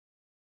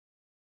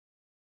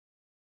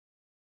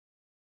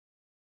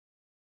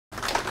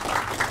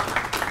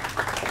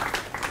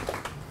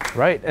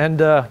Right,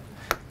 and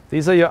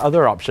these are your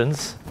other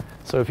options.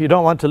 So if you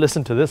don't want to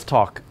listen to this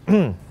talk,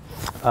 you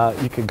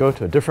could go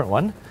to a different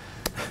one.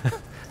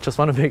 Just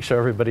want to make sure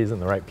everybody's in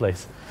the right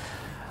place.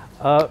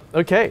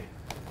 OK.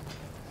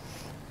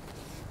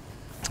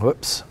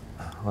 Whoops.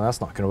 Well,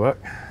 that's not going to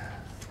work.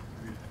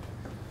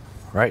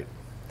 Right.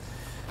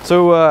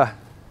 So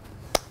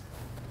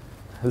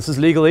this is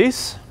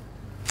legalese.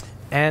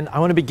 And I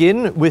want to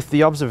begin with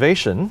the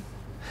observation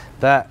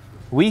that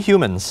we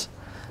humans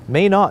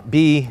may not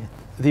be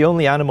the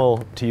only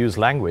animal to use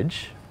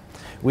language.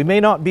 We may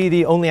not be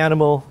the only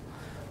animal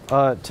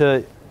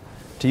to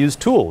use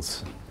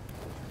tools,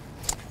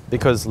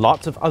 because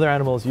lots of other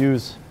animals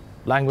use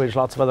language,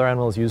 lots of other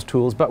animals use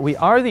tools, but we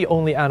are the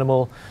only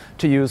animal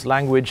to use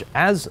language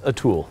as a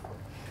tool,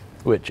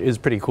 which is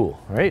pretty cool,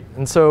 right?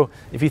 And so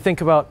if you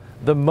think about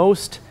the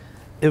most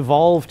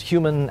evolved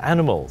human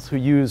animals who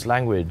use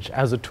language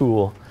as a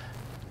tool,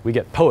 we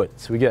get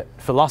poets, we get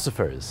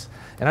philosophers,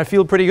 and I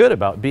feel pretty good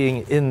about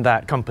being in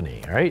that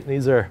company, right?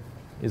 These are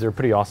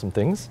pretty awesome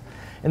things.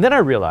 And then I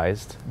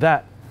realized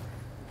that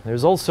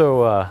there's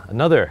also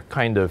another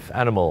kind of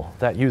animal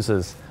that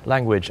uses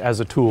language as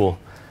a tool,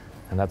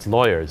 and that's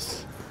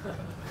lawyers.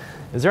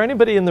 Is there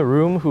anybody in the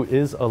room who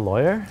is a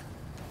lawyer?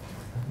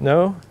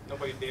 No?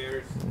 Nobody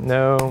dares.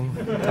 No.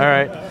 All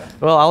right.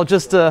 Well, I'll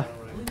just,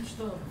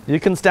 you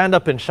can stand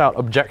up and shout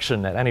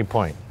objection at any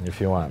point if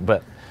you want,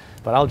 but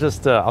I'll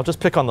just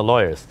pick on the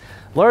lawyers.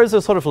 Lawyers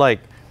are sort of like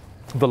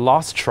the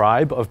lost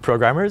tribe of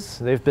programmers.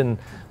 They've been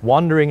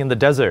wandering in the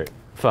desert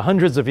for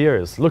hundreds of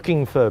years,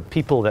 looking for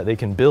people that they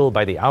can bill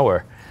by the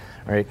hour,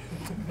 right?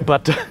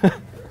 But,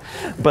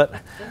 but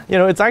you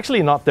know, it's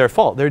actually not their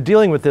fault. They're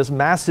dealing with this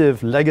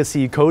massive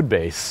legacy code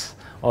base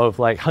of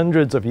like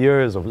hundreds of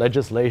years of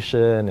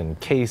legislation and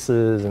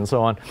cases and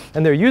so on,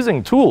 and they're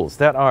using tools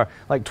that are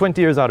like 20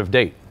 years out of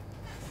date.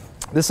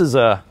 This is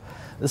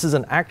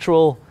an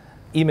actual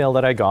email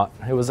that I got.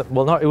 It was,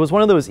 well, no, it was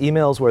one of those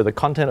emails where the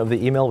content of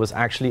the email was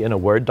actually in a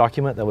Word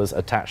document that was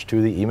attached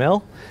to the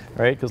email,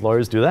 right? Because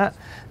lawyers do that.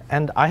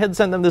 And I had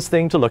sent them this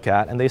thing to look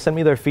at, and they sent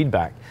me their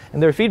feedback.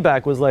 And their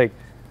feedback was like,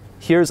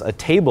 here's a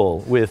table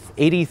with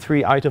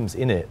 83 items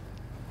in it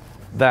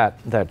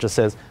that just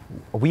says,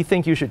 we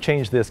think you should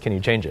change this, can you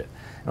change it?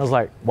 And I was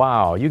like,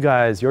 wow, you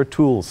guys, your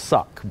tools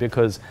suck,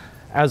 because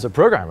as a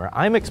programmer,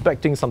 I'm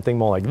expecting something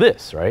more like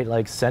this, right?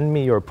 Like, send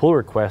me your pull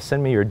requests,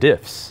 send me your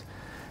diffs.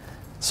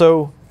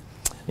 So,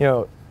 you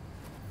know,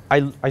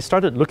 I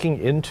started looking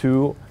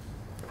into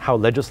how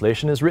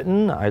legislation is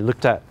written. I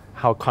looked at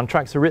how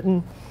contracts are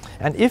written.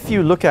 And if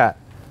you look at,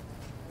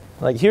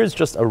 like, here's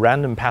just a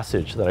random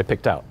passage that I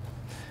picked out.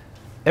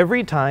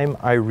 Every time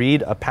I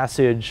read a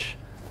passage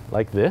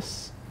like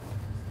this,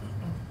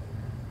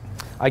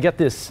 I get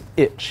this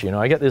itch, you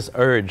know, I get this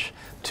urge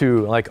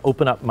to like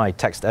open up my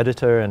text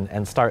editor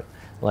and start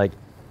like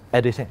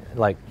editing,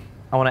 like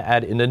I want to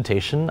add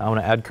indentation, I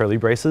want to add curly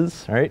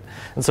braces, right?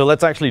 And so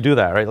let's actually do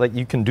that, right? Like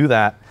you can do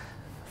that.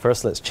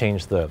 First, let's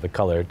change the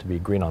color to be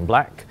green on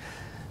black.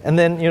 And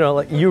then, you know,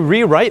 like you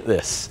rewrite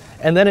this,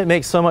 and then it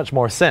makes so much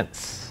more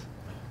sense,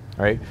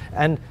 right?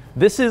 And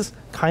this is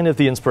kind of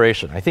the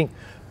inspiration. I think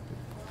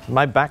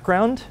my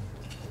background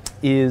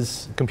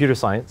is computer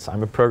science.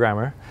 I'm a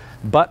programmer.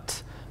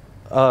 But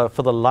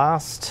for the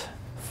last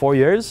 4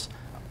 years,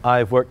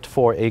 I've worked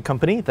for a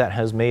company that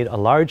has made a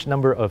large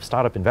number of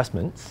startup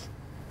investments.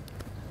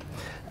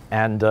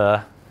 And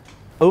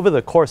over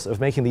the course of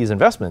making these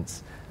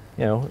investments,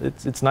 you know,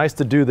 it's nice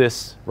to do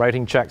this,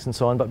 writing checks and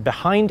so on, but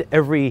behind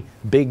every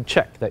big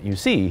check that you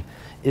see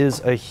is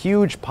a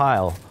huge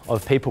pile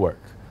of paperwork.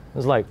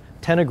 There's like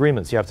 10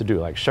 agreements you have to do,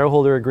 like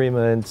shareholder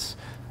agreements,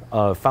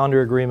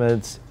 founder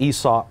agreements,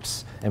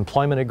 ESOPs,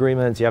 employment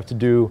agreements. You have to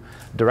do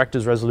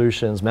directors'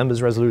 resolutions,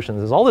 members' resolutions.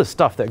 There's all this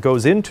stuff that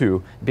goes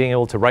into being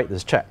able to write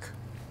this check.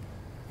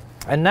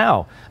 And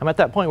now I'm at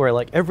that point where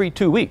like every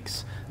 2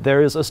 weeks,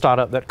 there is a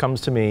startup that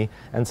comes to me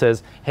and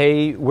says,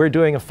 hey, we're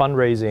doing a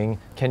fundraising.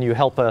 Can you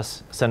help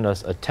us send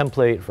us a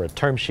template for a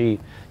term sheet?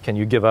 Can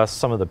you give us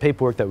some of the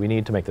paperwork that we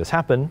need to make this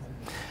happen?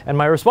 And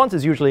my response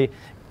is usually,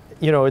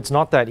 you know, it's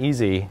not that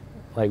easy.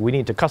 Like, we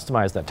need to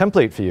customize that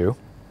template for you.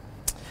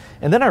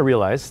 And then I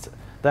realized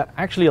that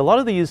actually a lot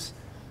of these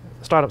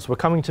startups were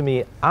coming to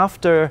me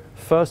after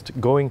first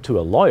going to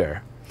a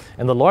lawyer.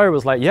 And the lawyer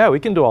was like, yeah,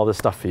 we can do all this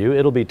stuff for you.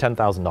 It'll be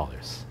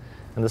 $10,000.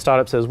 And the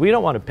startup says, we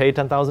don't want to pay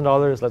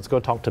 $10,000. Let's go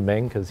talk to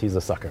Meng because he's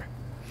a sucker.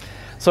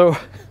 So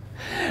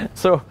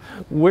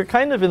we're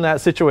kind of in that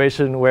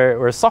situation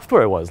where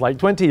software was. Like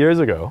 20 years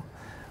ago,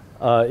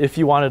 if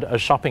you wanted a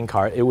shopping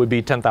cart, it would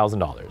be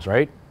 $10,000,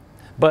 right?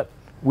 But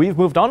we've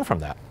moved on from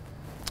that.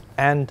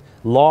 And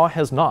law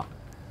has not.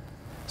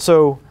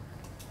 So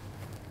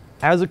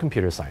as a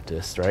computer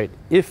scientist, right,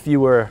 if you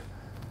were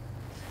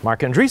Mark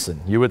Andreessen,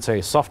 you would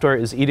say software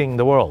is eating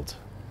the world.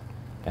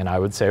 And I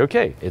would say,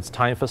 OK, it's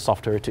time for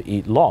software to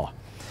eat law.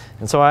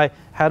 And so I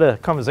had a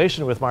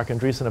conversation with Mark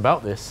Andreessen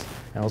about this.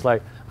 And I was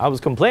like, I was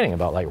complaining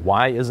about, like,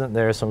 why isn't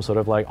there some sort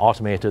of like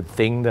automated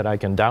thing that I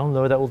can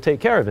download that will take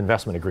care of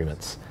investment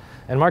agreements?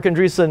 And Mark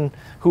Andreessen,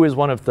 who is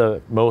one of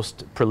the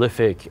most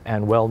prolific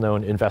and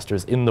well-known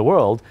investors in the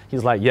world,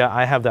 he's like, yeah,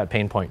 I have that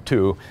pain point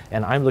too,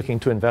 and I'm looking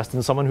to invest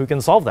in someone who can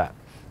solve that.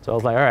 So I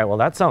was like, all right, well,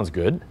 that sounds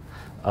good.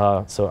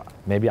 So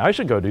maybe I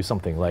should go do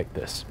something like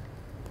this.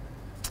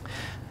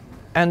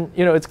 And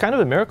it's kind of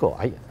a miracle.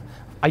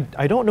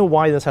 I don't know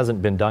why this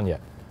hasn't been done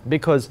yet,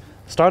 because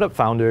startup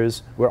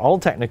founders, we're all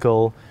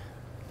technical.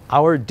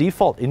 Our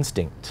default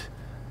instinct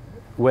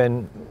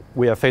when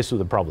we are faced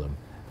with a problem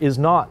is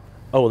not,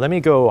 oh, let me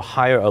go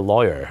hire a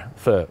lawyer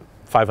for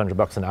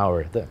 $500 an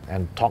hour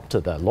and talk to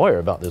the lawyer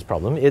about this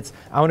problem. It's,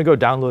 I want to go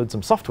download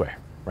some software,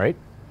 right?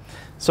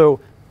 So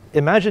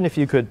imagine if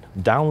you could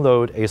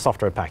download a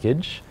software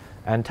package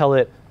and tell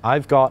it,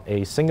 I've got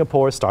a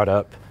Singapore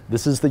startup,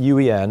 this is the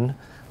UEN,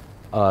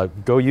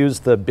 go use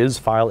the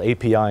BizFile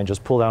API and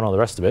just pull down all the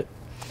rest of it.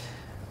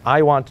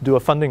 I want to do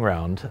a funding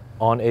round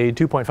on a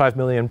 2.5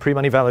 million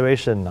pre-money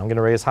valuation. I'm going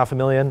to raise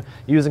 $500,000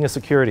 using a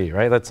security,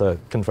 right? That's a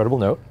convertible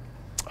note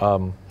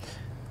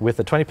with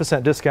a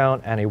 20%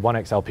 discount and a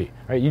 1x LP,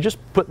 right? You just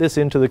put this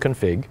into the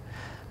config.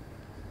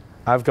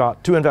 I've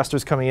got 2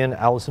 investors coming in,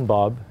 Alice and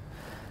Bob,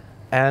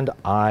 and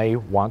I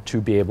want to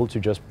be able to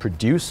just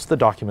produce the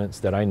documents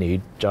that I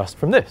need just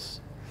from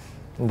this.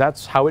 And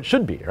that's how it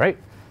should be, right?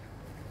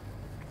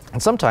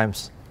 And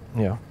sometimes,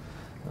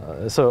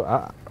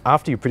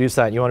 after you produce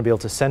that, you want to be able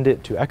to send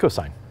it to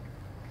EchoSign.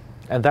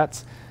 And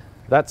that's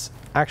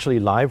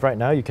actually live right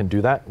now. You can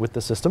do that with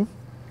the system.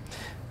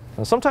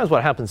 Now, sometimes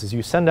what happens is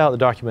you send out the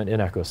document in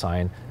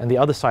EchoSign, and the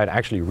other side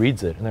actually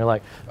reads it. And they're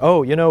like,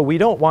 oh, we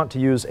don't want to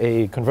use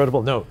a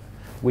convertible note.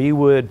 We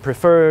would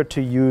prefer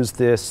to use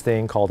this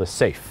thing called a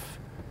safe.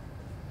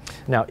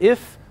 Now,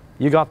 if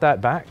you got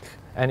that back,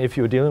 and if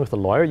you were dealing with a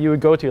lawyer, you would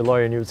go to your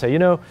lawyer and you would say,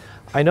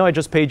 I know I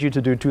just paid you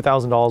to do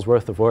 $2,000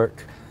 worth of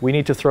work. We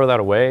need to throw that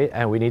away,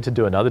 and we need to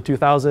do another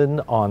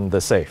 $2,000 on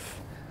the safe.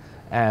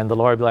 And the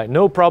lawyer would be like,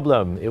 no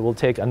problem. It will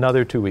take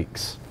another 2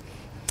 weeks.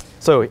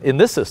 So in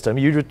this system,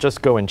 you would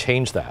just go and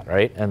change that,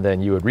 right? And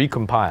then you would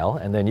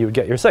recompile, and then you would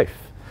get your safe.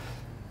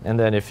 And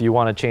then if you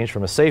want to change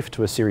from a safe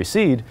to a series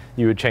seed,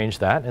 you would change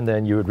that, and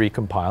then you would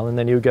recompile, and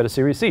then you would get a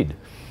series seed.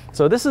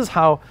 So this is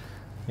how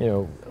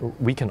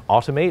we can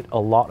automate a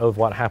lot of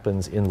what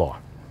happens in law.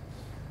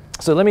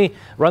 So let me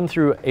run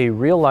through a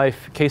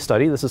real-life case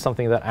study. This is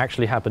something that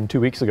actually happened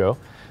 2 weeks ago.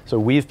 So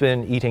we've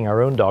been eating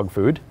our own dog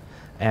food,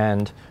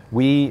 and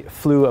we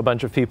flew a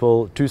bunch of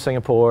people to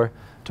Singapore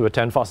to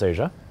attend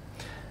FOSSASIA.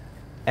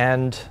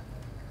 And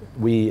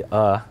we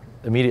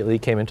immediately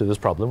came into this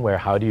problem where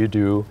how do you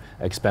do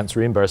expense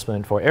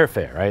reimbursement for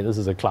airfare, right? This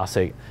is a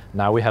classic,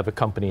 now we have a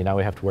company, now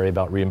we have to worry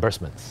about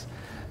reimbursements.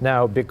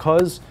 Now,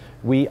 because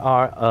we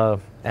are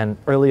an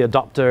early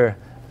adopter,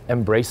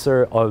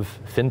 embracer of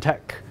fintech,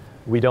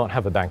 we don't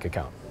have a bank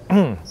account.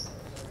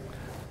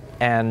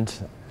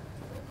 And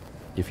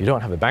if you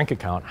don't have a bank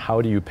account,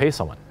 how do you pay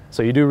someone?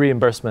 So you do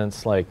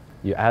reimbursements, like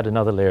you add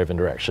another layer of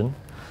indirection.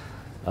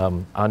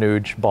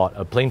 Anuj bought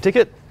a plane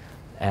ticket,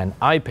 and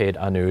I paid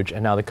Anuj,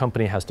 and now the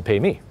company has to pay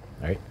me,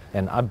 right?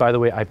 And by the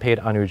way, I paid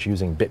Anuj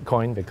using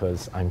Bitcoin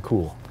because I'm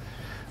cool.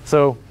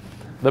 So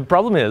the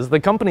problem is the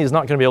company is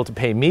not going to be able to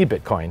pay me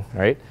Bitcoin,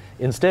 right?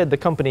 Instead, the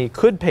company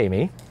could pay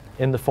me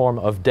in the form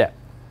of debt.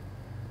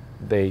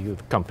 The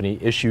company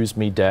issues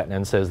me debt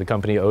and says the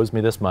company owes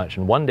me this much,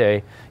 and one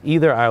day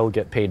either I will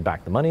get paid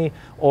back the money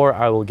or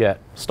I will get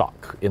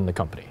stock in the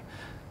company.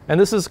 And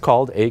this is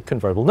called a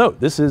convertible note.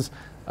 This is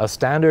a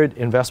standard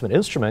investment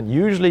instrument.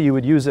 Usually you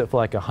would use it for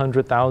like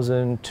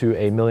 $100,000 to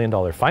 $1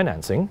 million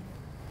financing.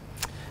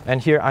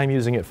 And here I'm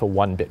using it for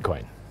 1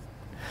 Bitcoin.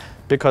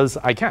 Because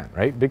I can,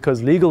 right?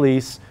 Because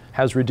legalese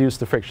has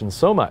reduced the friction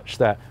so much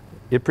that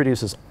it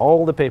produces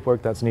all the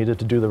paperwork that's needed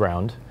to do the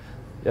round.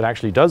 It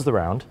actually does the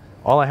round.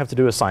 All I have to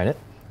do is sign it,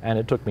 and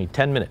it took me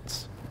 10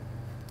 minutes,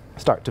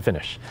 start to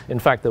finish. In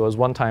fact, there was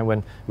one time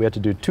when we had to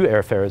do 2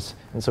 airfares,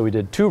 and so we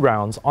did 2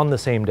 rounds on the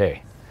same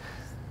day.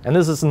 And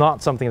this is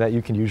not something that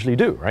you can usually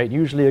do, right?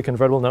 Usually a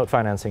convertible note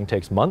financing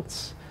takes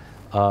months.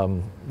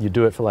 You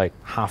do it for like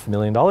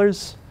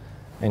 $500,000,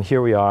 and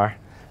here we are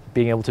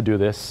being able to do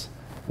this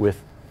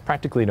with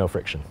practically no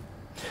friction.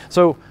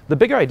 So the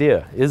bigger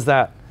idea is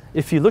that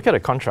if you look at a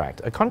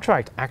contract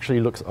actually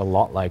looks a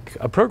lot like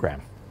a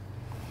program.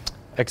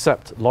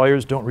 Except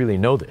lawyers don't really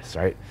know this,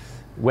 right?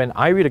 When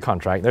I read a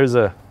contract, there's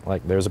a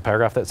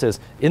paragraph that says,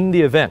 in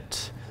the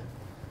event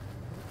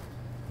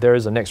there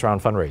is a next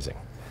round fundraising,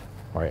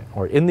 right?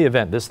 Or in the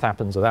event this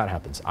happens or that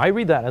happens. I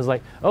read that as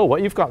like, oh,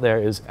 what you've got there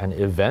is an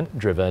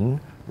event-driven,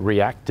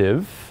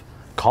 reactive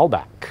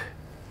callback,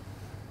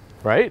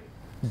 right?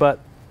 But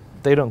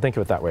they don't think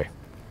of it that way.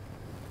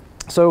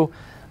 So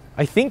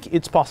I think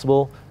it's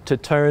possible to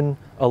turn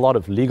a lot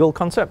of legal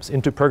concepts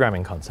into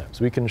programming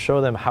concepts. We can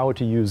show them how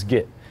to use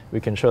Git. We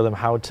can show them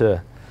how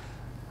to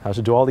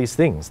do all these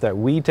things that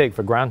we take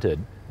for granted,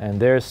 and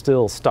they're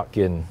still stuck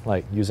in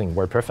like using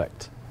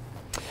WordPerfect.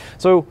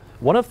 So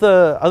one of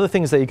the other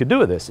things that you could do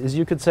with this is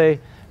you could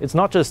say it's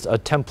not just a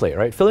template,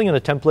 right? Filling in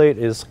a template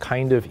is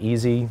kind of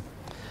easy,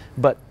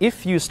 but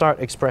if you start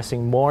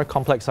expressing more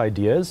complex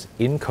ideas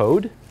in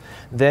code,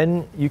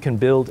 then you can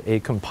build a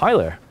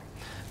compiler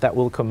that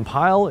will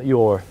compile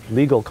your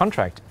legal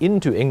contract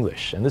into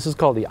English. And this is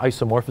called the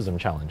isomorphism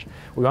challenge.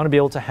 We want to be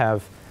able to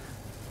have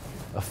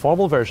a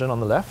formal version on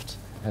the left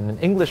and an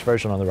English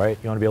version on the right.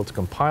 You want to be able to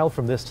compile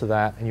from this to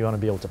that, and you want to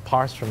be able to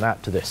parse from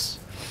that to this.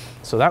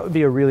 So that would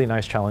be a really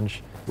nice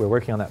challenge. We're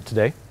working on that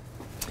today.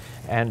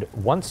 And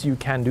once you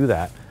can do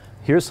that,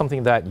 here's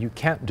something that you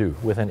can't do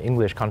with an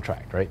English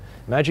contract, right?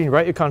 Imagine you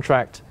write your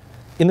contract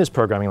in this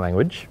programming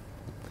language,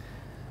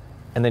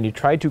 and then you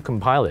try to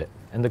compile it.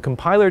 And the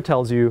compiler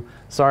tells you,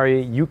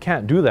 sorry, you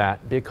can't do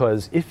that,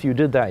 because if you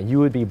did that, you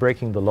would be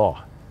breaking the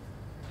law.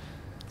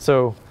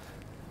 So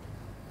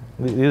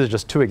these are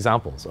just two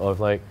examples of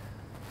like,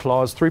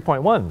 clause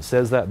 3.1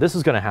 says that this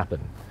is going to happen.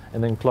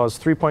 And then clause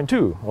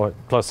 3.2 or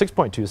clause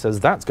 6.2 says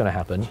that's going to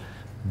happen.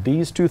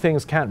 These two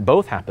things can't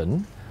both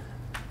happen.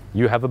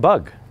 You have a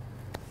bug.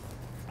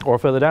 Or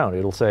further down,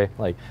 it'll say,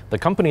 like, the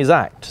Companies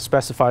Act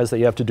specifies that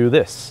you have to do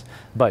this,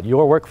 but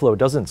your workflow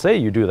doesn't say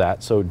you do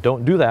that, so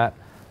don't do that,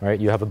 right?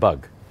 You have a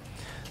bug.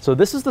 So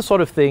this is the sort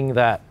of thing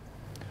that,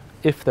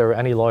 if there were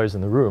any lawyers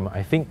in the room,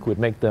 I think would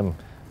make them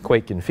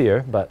quake in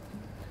fear, but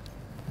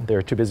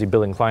they're too busy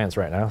billing clients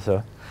right now,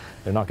 so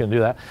they're not going to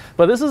do that.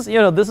 But this is,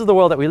 this is the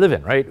world that we live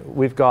in, right?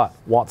 We've got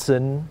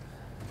Watson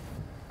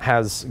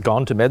has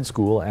gone to med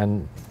school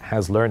and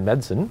has learned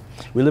medicine.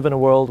 We live in a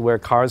world where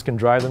cars can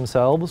drive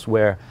themselves,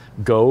 where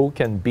Go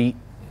can beat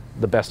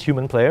the best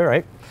human player,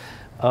 right?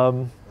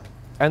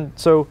 And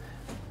so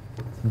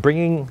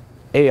bringing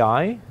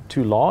AI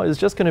to law is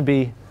just going to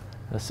be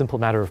a simple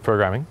matter of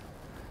programming.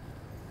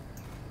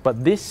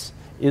 But this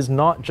is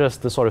not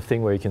just the sort of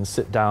thing where you can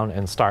sit down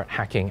and start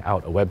hacking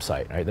out a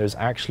website, right? There's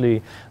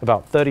actually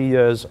about 30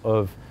 years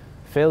of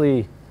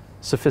fairly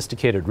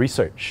sophisticated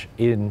research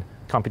in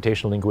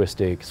computational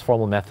linguistics,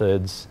 formal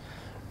methods,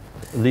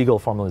 legal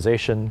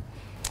formalization.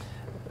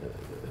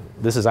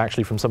 This is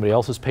actually from somebody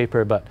else's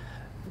paper, but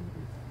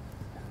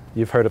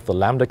you've heard of the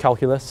lambda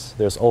calculus.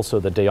 There's also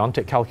the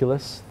deontic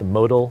calculus, the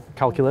modal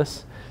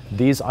calculus.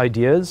 These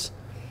ideas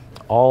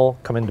all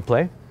come into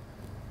play.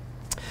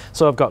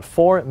 So I've got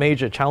 4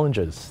 major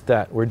challenges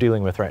that we're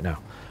dealing with right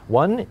now.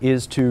 One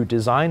is to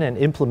design and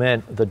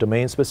implement the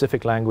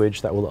domain-specific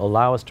language that will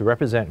allow us to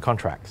represent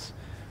contracts.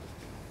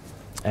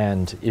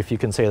 And if you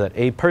can say that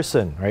a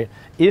person, right?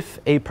 If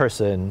a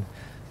person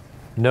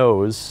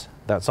knows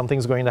that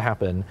something's going to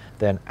happen,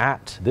 then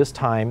at this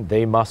time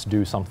they must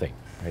do something,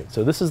 right?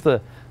 So this is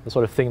the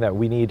sort of thing that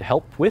we need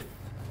help with.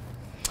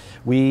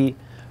 We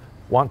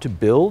want to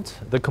build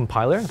the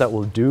compiler that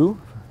will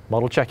do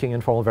model checking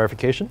and formal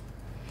verification.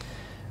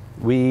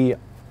 We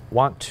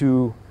want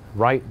to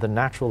write the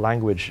natural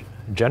language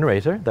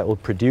generator that will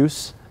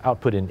produce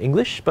output in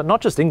English, but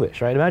not just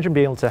English, right? Imagine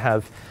being able to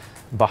have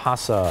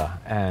Bahasa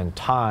and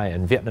Thai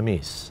and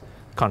Vietnamese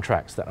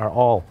contracts that are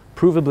all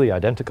provably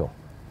identical.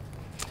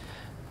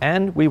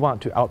 And we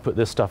want to output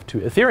this stuff to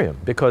Ethereum,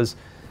 because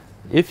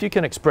if you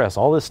can express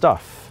all this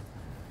stuff,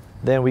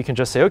 then we can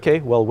just say, okay,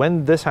 well,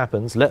 when this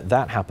happens, let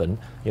that happen.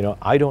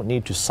 I don't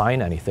need to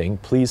sign anything.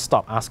 Please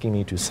stop asking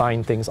me to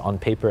sign things on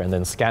paper and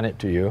then scan it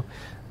to you.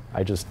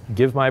 I just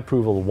give my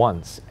approval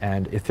once,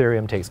 and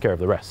Ethereum takes care of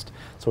the rest.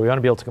 So we want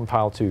to be able to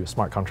compile to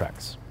smart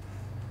contracts.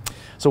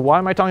 So why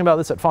am I talking about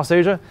this at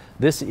FOSSASIA?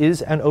 This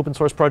is an open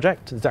source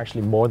project. It's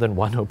actually more than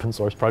one open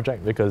source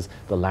project, because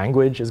the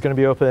language is going to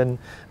be open,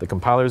 the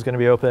compiler is going to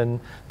be open,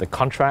 the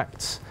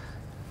contracts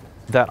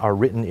that are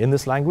written in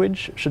this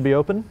language should be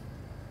open.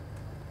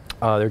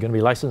 They're going to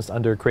be licensed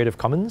under Creative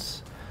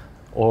Commons,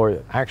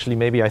 or actually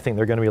maybe I think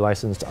they're going to be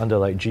licensed under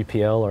like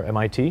GPL or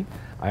MIT.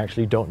 I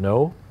actually don't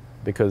know,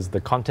 because the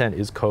content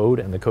is code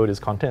and the code is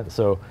content.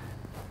 So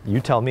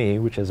you tell me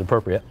which is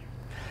appropriate.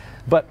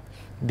 But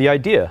the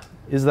idea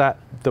is that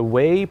the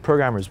way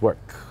programmers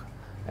work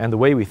and the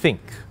way we think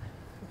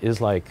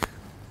is like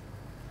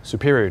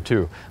superior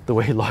to the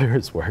way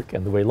lawyers work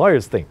and the way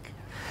lawyers think.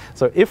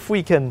 So if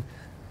we can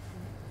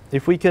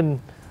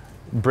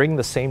bring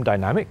the same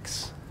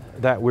dynamics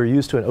that we're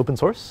used to in open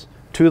source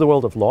to the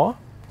world of law,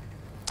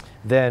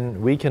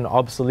 then we can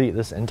obsolete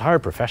this entire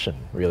profession,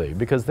 really,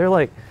 because they're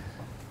like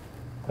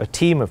a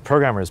team of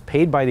programmers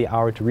paid by the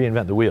hour to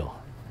reinvent the wheel.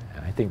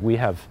 And I think we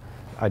have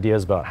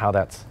ideas about how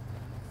that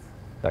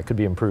could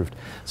be improved.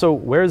 So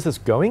where is this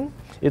going?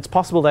 It's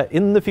possible that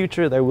in the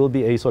future there will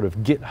be a sort of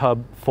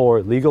GitHub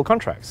for legal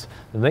contracts.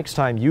 The next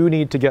time you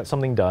need to get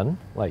something done,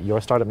 like your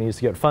startup needs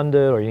to get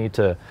funded, or you need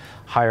to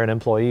hire an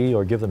employee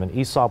or give them an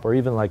ESOP, or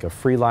even like a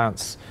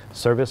freelance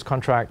service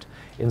contract,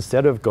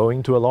 instead of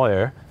going to a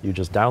lawyer, you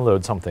just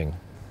download something.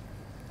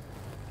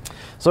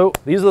 So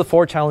these are the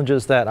 4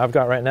 challenges that I've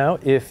got right now.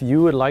 If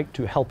you would like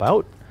to help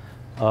out,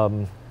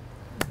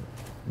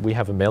 we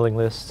have a mailing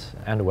list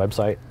and a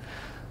website.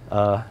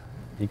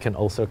 You can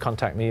also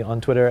contact me on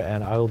Twitter,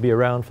 and I will be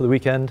around for the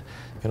weekend.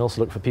 You can also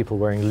look for people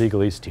wearing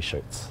Legalese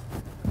t-shirts.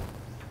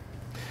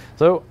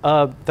 So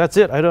that's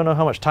it. I don't know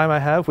how much time I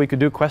have. We could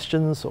do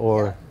questions,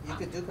 or... Yeah, you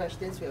could do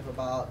questions. We have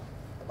about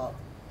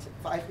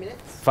 5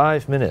 minutes.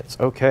 5 minutes,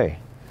 okay.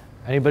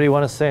 Anybody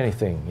want to say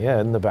anything? Yeah,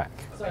 in the back.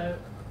 So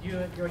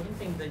you're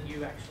hinting that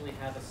you actually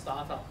have a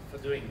startup for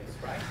doing this,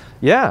 right?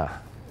 Yeah.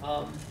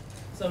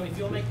 So if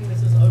you're making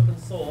this as open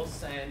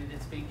source and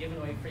it's being given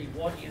away free,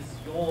 what is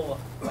your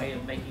way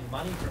of making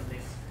money from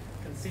this,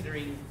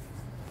 considering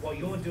what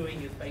you're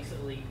doing is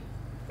basically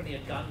putting a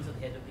gun to the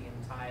head of the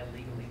entire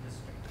legal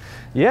industry?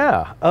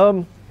 Yeah.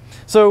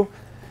 So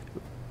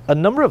a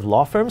number of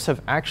law firms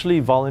have actually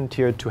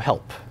volunteered to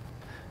help.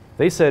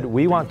 They said,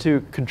 we want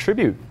to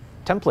contribute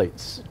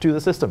templates to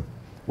the system.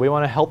 We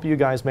want to help you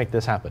guys make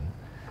this happen.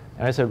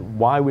 And I said,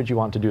 why would you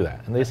want to do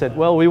that? And they said,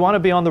 well, we want to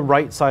be on the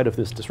right side of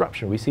this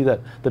disruption. We see that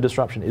the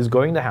disruption is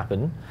going to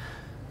happen,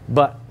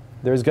 but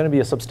there's going to be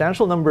a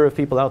substantial number of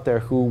people out there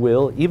who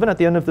will, even at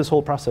the end of this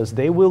whole process,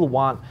 they will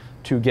want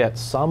to get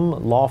some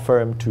law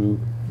firm to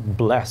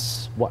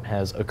bless what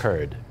has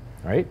occurred,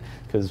 right?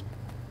 Because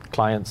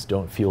clients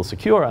don't feel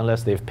secure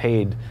unless they've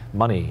paid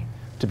money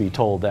to be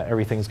told that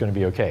everything's going to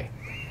be okay,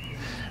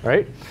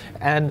 right?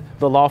 And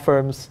the law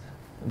firms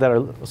that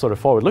are sort of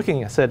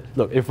forward-looking said,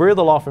 look, if we're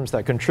the law firms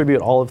that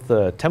contribute all of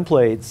the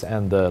templates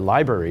and the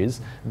libraries,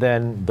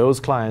 then those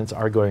clients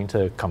are going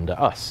to come to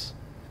us.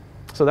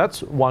 So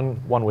that's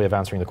one way of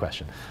answering the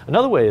question.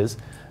 Another way is,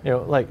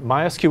 like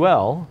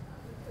MySQL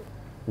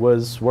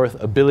was worth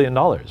 $1 billion,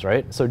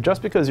 right? So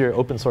just because you're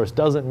open source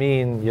doesn't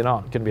mean you're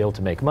not going to be able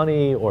to make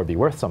money or be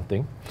worth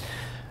something.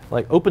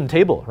 Like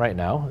OpenTable right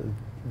now,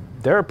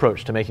 their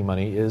approach to making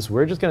money is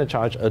we're just going to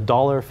charge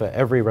 $1 for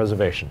every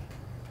reservation.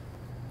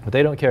 But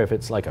they don't care if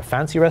it's like a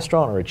fancy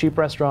restaurant or a cheap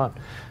restaurant.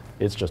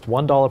 It's just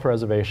 $1 per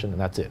reservation,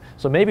 and that's it.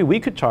 So maybe we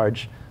could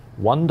charge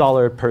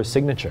 $1 per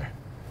signature.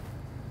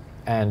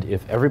 And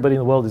if everybody in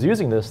the world is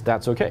using this,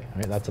 that's OK.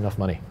 Right? That's enough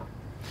money.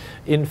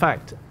 In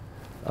fact,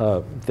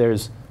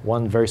 there's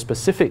one very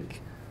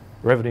specific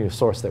revenue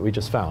source that we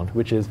just found,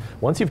 which is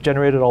once you've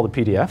generated all the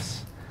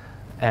PDFs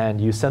and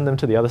you send them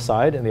to the other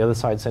side, and the other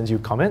side sends you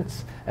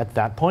comments, at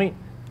that point,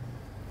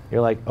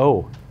 you're like,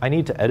 oh, I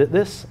need to edit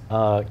this.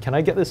 Can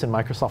I get this in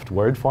Microsoft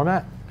Word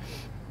format?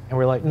 And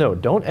we're like, no,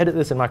 don't edit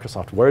this in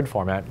Microsoft Word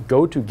format.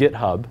 Go to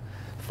GitHub,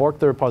 fork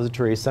the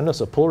repository, send us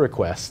a pull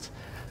request.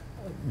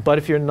 But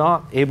if you're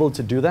not able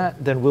to do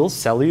that, then we'll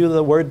sell you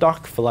the Word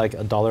doc for like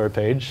 $1 a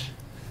page.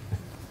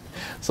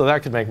 So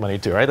that could make money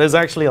too, right? There's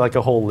actually like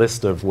a whole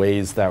list of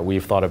ways that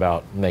we've thought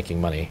about making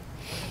money.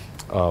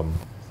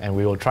 And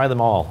we will try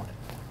them all,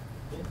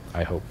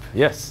 I hope.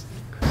 Yes?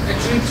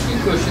 Actually,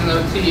 three questions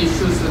or three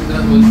issues with the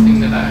whole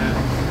thing that I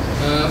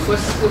have.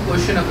 First is the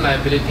question of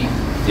liability.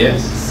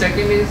 Yes.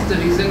 Second is the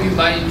reason we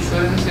buy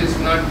insurance is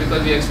not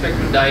because we expect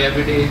to die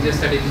every day,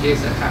 just that in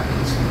case that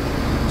happens.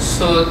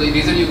 So the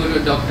reason you go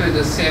to a doctor is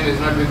the same, is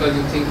not because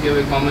you think you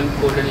have a common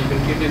cold and you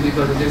can treat it,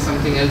 because if there's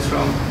something else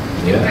wrong,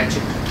 you can catch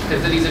it.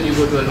 That's the reason you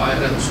go to a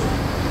lawyer also.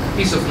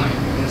 Peace of mind,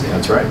 you can say.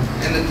 That's right.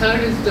 And the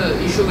third is the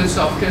issue with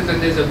software, when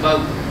there's a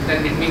bug,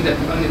 then it means that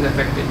one is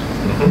affected.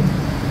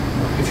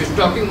 If you're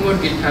talking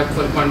about GitHub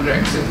for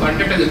contracts, if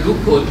contract has a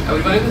loophole,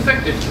 everyone is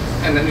affected,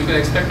 and then you can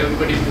expect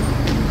everybody to.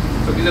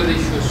 So these are the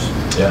issues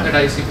that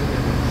I see.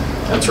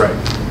 That's right.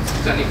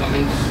 Any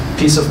comments?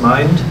 Peace of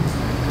mind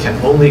can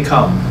only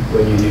come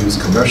when you use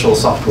commercial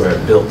software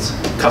built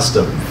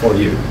custom for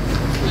you.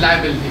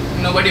 Liability.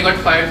 Nobody got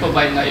fired for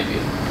buying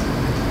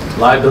IBM.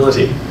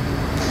 Liability.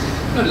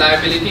 No,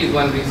 liability is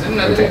one reason.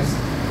 Another is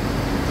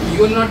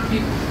you're not.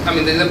 I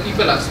mean, there's a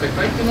people aspect,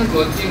 right? You're not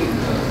working.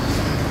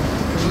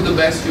 Do the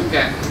best you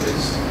can.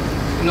 Because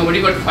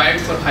nobody got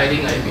fired for hiring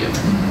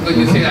IBM. Because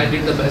you say, I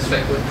did the best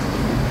I could.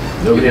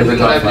 Nobody ever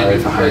got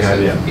fired for hiring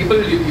IBM. People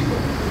will be people.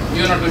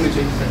 You're not going to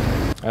change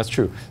that. That's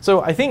true.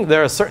 So I think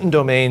there are certain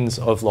domains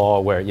of law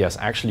where, yes,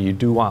 actually you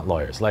do want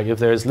lawyers. Like if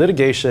there's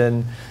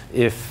litigation,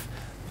 if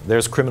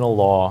there's criminal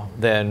law,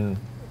 then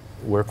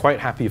we're quite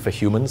happy for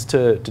humans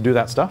to do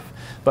that stuff.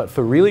 But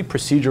for really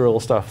procedural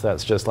stuff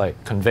that's just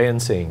like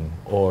conveyancing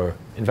or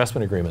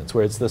investment agreements,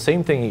 where it's the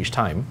same thing each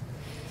time,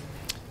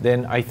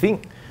 then I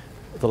think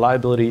the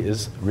liability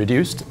is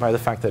reduced by the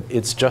fact that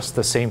it's just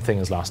the same thing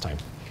as last time.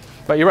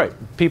 But you're right,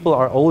 people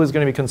are always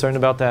going to be concerned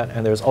about that,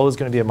 and there's always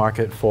going to be a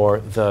market for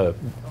the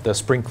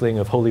sprinkling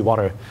of holy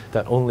water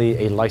that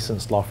only a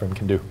licensed law firm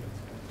can do.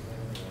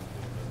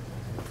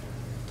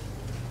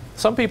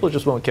 Some people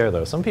just won't care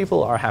though. Some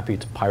people are happy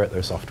to pirate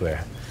their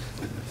software.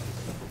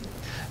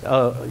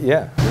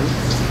 Yeah.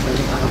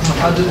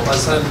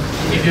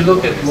 If you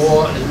look at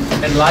more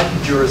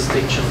enlightened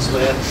jurisdictions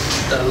where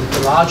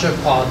the larger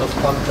part of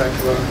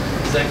contract work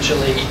is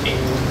actually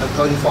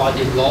codified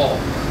in law,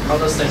 how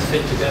does that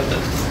fit together?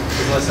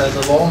 Because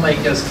the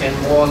lawmakers can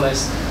more or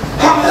less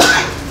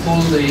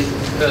pull the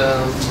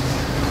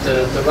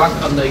rug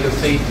under your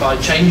feet by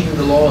changing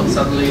the law, and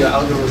suddenly your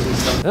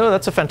algorithms don't. No,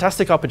 that's a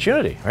fantastic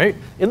opportunity, right?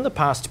 In the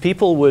past,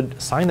 people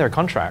would sign their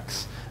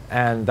contracts,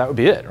 and that would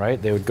be it,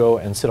 right? They would go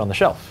and sit on the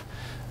shelf.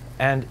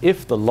 And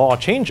if the law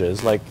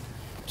changes, like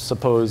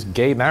suppose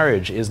gay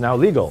marriage is now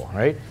legal,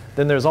 right?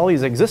 Then there's all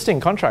these existing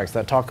contracts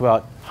that talk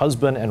about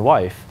husband and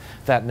wife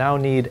that now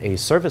need a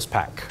service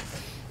pack.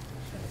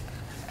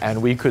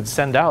 And we could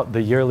send out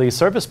the yearly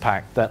service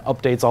pack that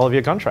updates all of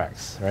your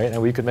contracts, right?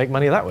 And we could make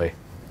money that way.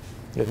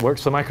 It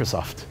works for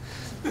Microsoft.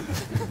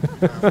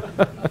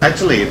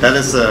 Actually, that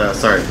is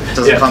sorry,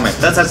 just a comment.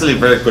 That's actually a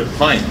very good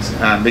point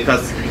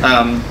because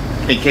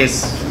in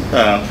case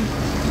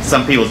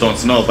some people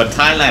don't know, but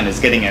Thailand is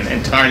getting an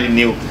entirely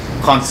new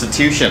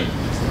constitution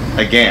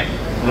again,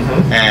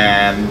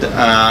 and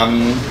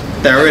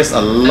there is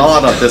a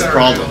lot of this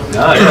problem.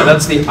 Oh, yeah,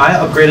 that's the I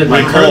upgraded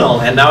my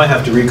kernel and now I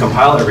have to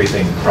recompile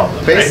everything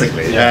problem.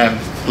 Basically, right? Yeah.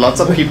 And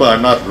lots of people are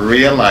not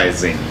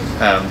realizing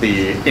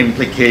the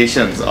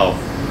implications of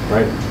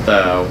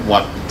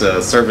what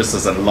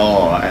services and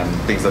law and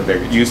things that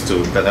they're used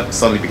to that have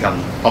suddenly become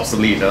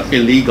obsolete or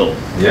illegal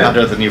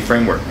under the new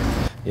framework.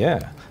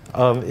 Yeah.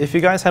 If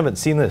you guys haven't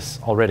seen this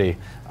already,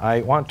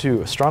 I want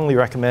to strongly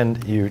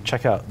recommend you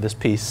check out this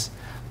piece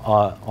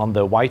on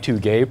the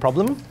Y2 gay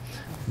problem,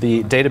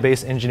 the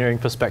database engineering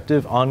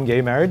perspective on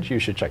gay marriage. You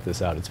should check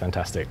this out. It's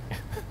fantastic.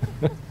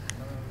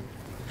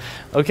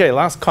 Okay,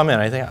 last comment.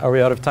 I think, are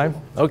we out of time?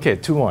 Okay,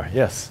 2 more.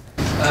 Yes.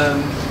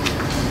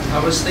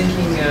 I was thinking,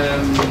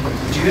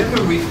 do you ever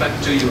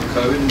refactor your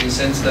code in the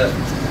sense that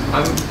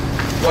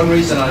one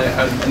reason I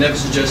never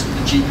suggest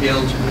the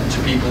GPL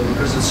to people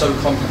because it's so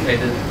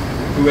complicated.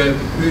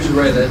 Who's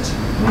read it,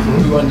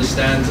 who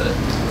understands it,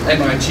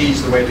 MIT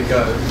is the way to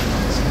go.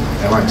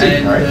 MIT,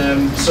 and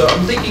right? So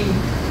I'm thinking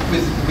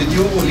with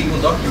your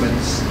legal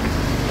documents,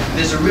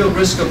 there's a real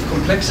risk of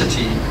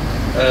complexity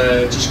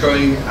just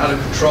growing out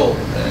of control,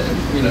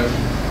 you know.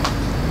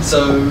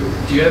 So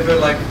do you ever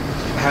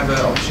have an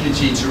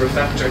opportunity to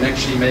refactor and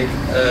actually make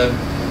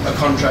a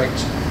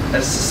contract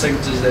as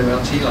succinct as the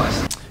MIT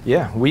license?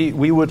 Yeah,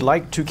 we would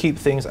like to keep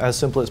things as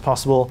simple as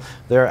possible.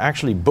 There are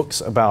actually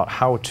books about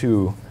how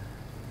to.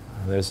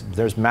 There's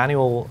a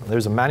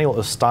manual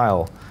of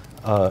style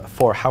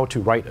for how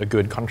to write a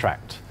good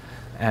contract,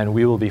 and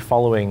we will be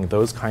following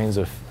those kinds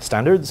of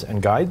standards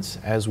and guides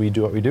as we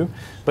do what we do.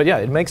 But yeah,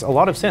 it makes a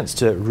lot of sense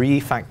to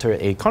refactor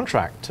a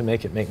contract to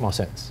make it make more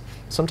sense.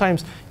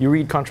 Sometimes you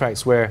read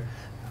contracts where,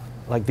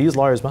 like, these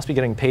lawyers must be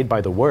getting paid by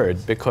the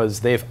word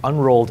because they've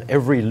unrolled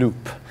every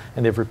loop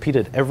and they've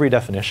repeated every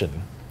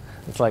definition.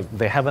 It's like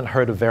they haven't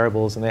heard of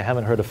variables and they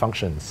haven't heard of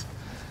functions.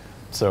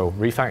 So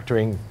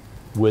refactoring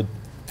would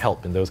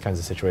help in those kinds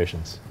of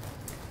situations.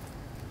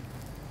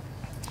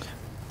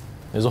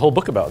 There's a whole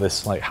book about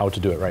this, like how to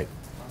do it right.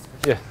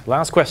 Yeah,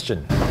 last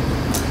question.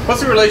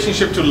 What's the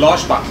relationship to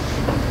Largeband?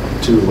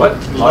 To what?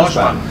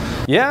 Largeband.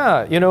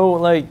 Yeah, you know,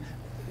 like,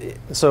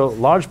 so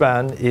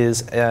Largeband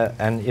is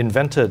an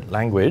invented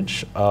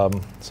language.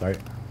 Sorry,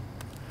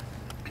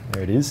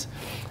 there it is.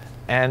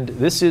 And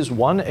this is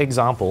one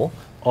example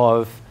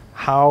of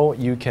how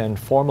you can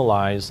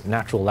formalize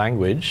natural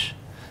language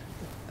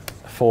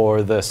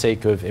for the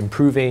sake of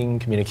improving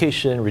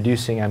communication,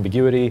 reducing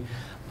ambiguity.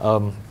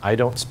 I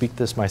don't speak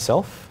this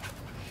myself,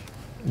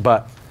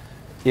 but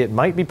it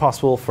might be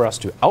possible for us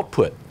to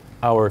output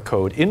our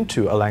code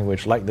into a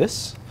language like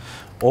this,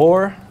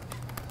 or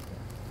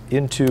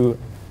into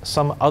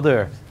some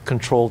other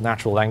controlled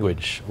natural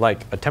language,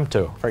 like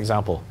Attempto, for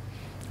example.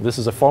 This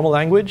is a formal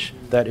language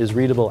that is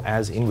readable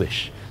as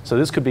English. So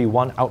this could be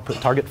one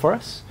output target for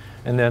us,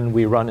 and then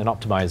we run an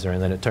optimizer,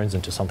 and then it turns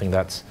into something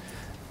that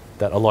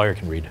a lawyer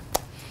can read.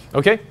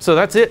 Okay, so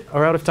that's it.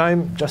 We're out of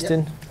time.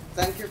 Justin?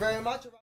 Thank you very much.